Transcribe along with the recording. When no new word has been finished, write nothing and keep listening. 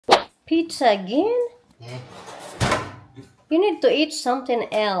Pizza again? You need to eat something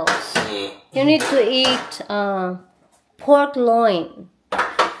else. You need to eat pork loin.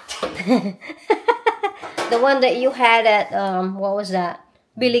 The one that you had at, what was that?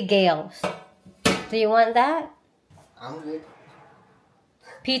 Billy Gale's. Do you want that? I'm good.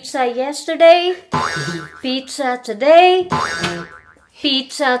 Pizza yesterday, pizza today,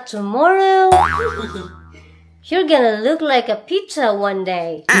 pizza tomorrow. You're gonna look like a pizza one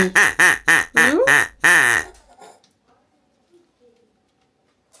day.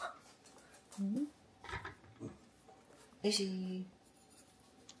 Easy.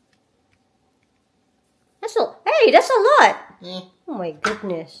 Hey, that's a lot. Oh my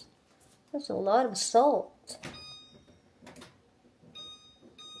goodness. That's a lot of salt.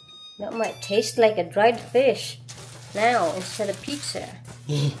 That might taste like a dried fish now instead of pizza.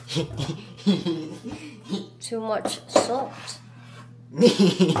 Too much salt.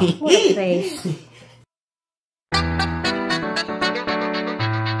 What a face.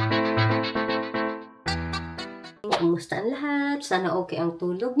 Kumusta ang lahat? Sana okay ang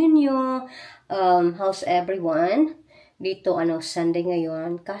tulog ninyo. How's everyone? Dito, Sunday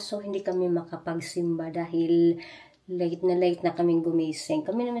ngayon. Kaso, hindi kami makapagsimba dahil late na kaming gumising.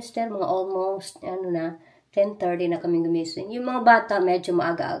 Kami na mister, mga almost, 10:30 na kaming gumising. Yung mga bata, medyo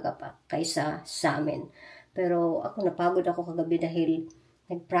maaga-aga pa kaysa sa amin. Pero ako, napagod ako kagabi dahil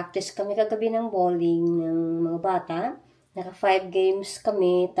nag-practice kami kagabi ng bowling ng mga bata. Naka 5 games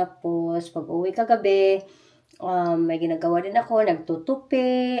kami. Tapos, pag uwi kagabi, may ginagawa din ako,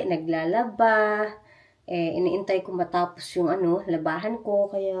 nagtutupi, naglalaba, iniintay ko matapos yung labahan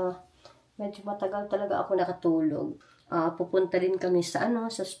ko, kaya medyo matagal talaga ako nakatulog. Pupunta din kami sa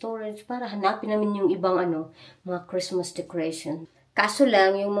sa storage para hanapin namin yung ibang mga Christmas decoration. Kaso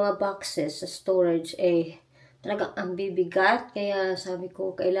lang, yung mga boxes sa storage, talagang ang bibigat, kaya sabi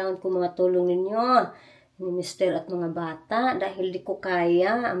ko, kailangan ko mga tulong ninyo, ni Mister at mga bata, dahil di ko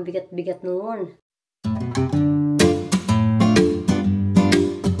kaya, ang bigat-bigat noon.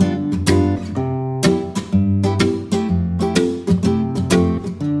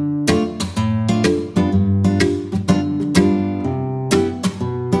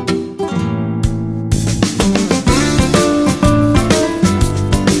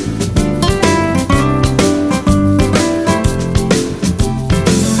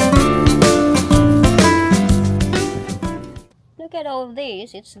 Look at all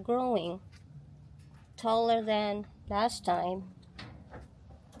this, it's growing taller than last time.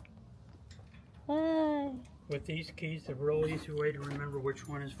 With these keys, the real easy way to remember which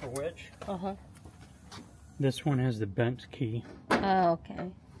one is for which. Uh-huh. This one has the bent key. Oh, okay.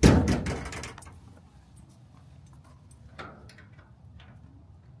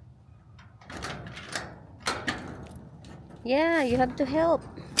 Yeah, you have to help,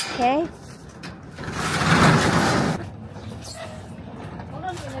 okay?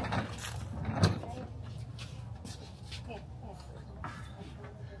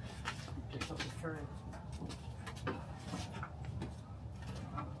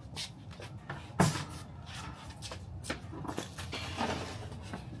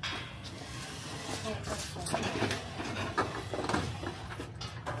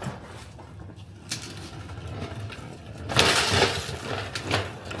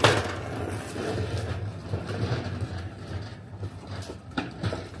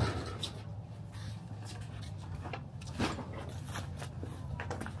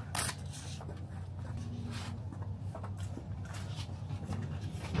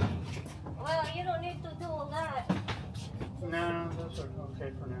 Well, you don't need to do all that. No, those are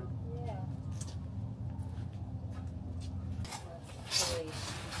okay for now. Yeah.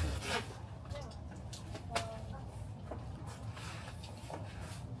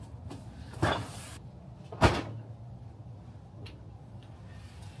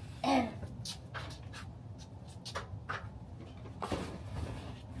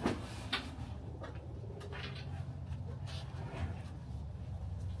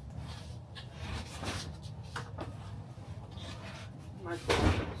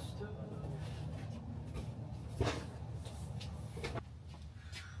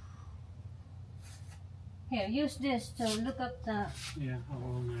 Here, use this to look up the Yeah, I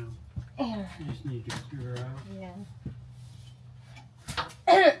will now. air. You just need to screw her out. Yeah.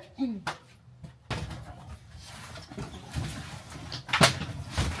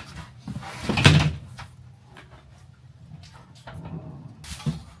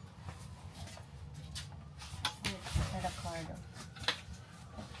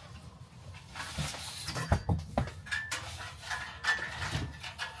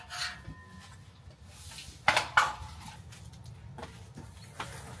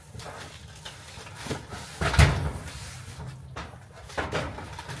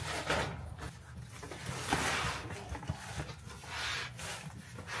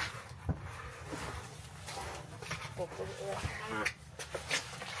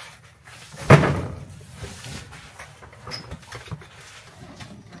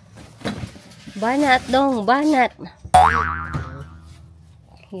 Banat dong, banat.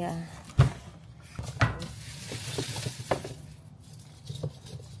 Yeah.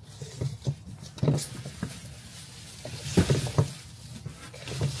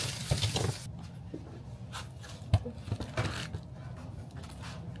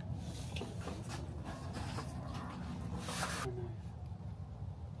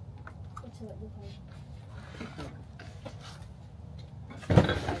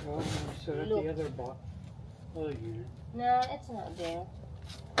 Well, so at the other unit. No, it's not there.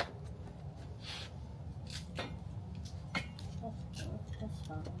 That's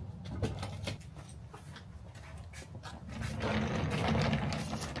fine.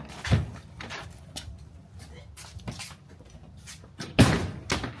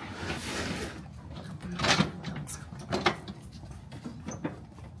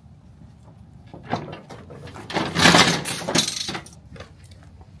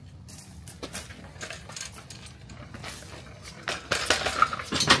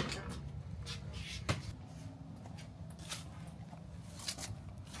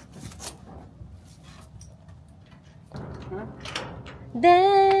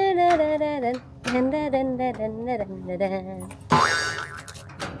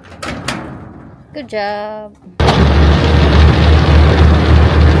 Good job.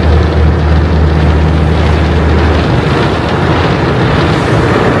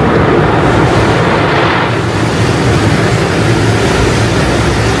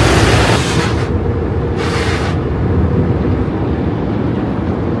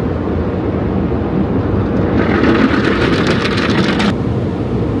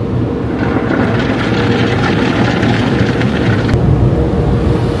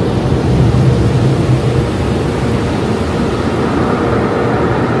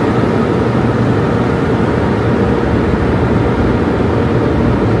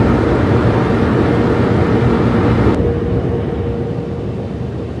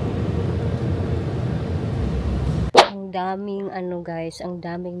 Daming guys, ang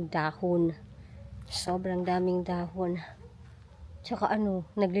daming dahon. Sobrang daming dahon. Tsaka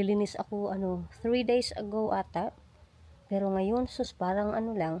naglilinis ako 3 days ago ata. Pero ngayon sus parang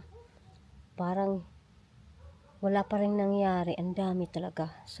lang. Parang wala pa ring nangyari. Ang dami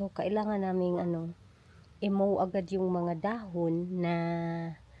talaga. So kailangan naming i-mow agad yung mga dahon na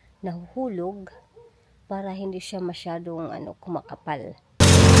nahuhulog para hindi siya masyadong kumakapal.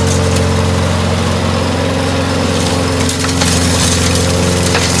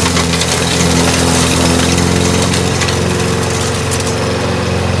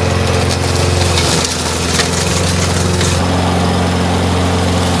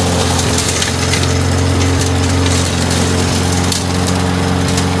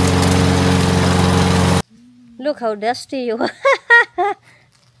 Look how dusty you are.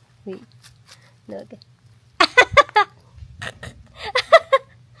 Wait. Look.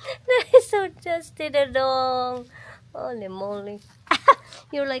 That is so dusty, the dog. Holy moly.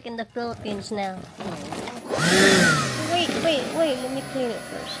 You're like in the Philippines now. Wait. Let me clean it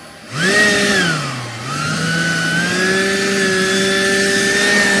first.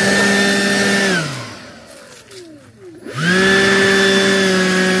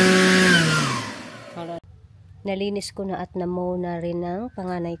 Nalinis ko na at namow na rin ng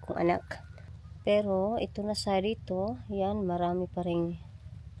panganay kong anak. Pero ito na sa dito, yan, marami pa ring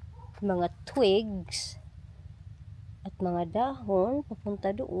mga twigs at mga dahon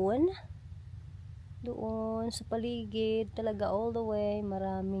papunta doon sa paligid, talaga all the way,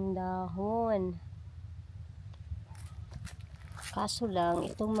 maraming dahon. Kaso lang,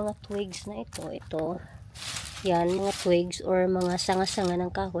 itong mga twigs na ito, yan, mga twigs or mga sanga-sanga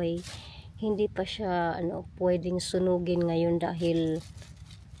ng kahoy, hindi pa siya pwedeng sunugin ngayon dahil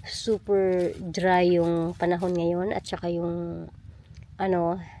super dry yung panahon ngayon at saka yung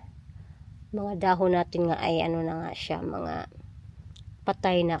mga dahon natin nga ay na nga siya, mga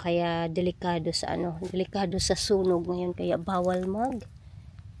patay na, kaya delikado sa sunog ngayon, kaya bawal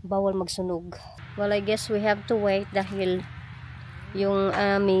magsunog. Well, I guess we have to wait dahil yung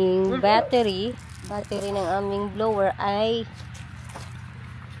aming battery ng aming blower ay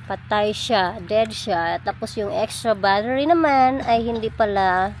patay siya, dead siya. Tapos yung extra battery naman ay hindi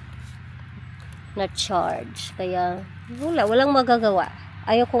pala na-charge. Kaya walang magagawa.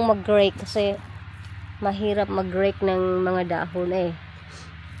 Ayaw kong mag-rake kasi mahirap mag-rake ng mga dahon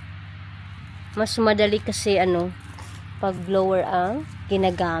Mas madali kasi pag blower ang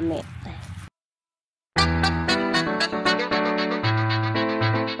ginagamit.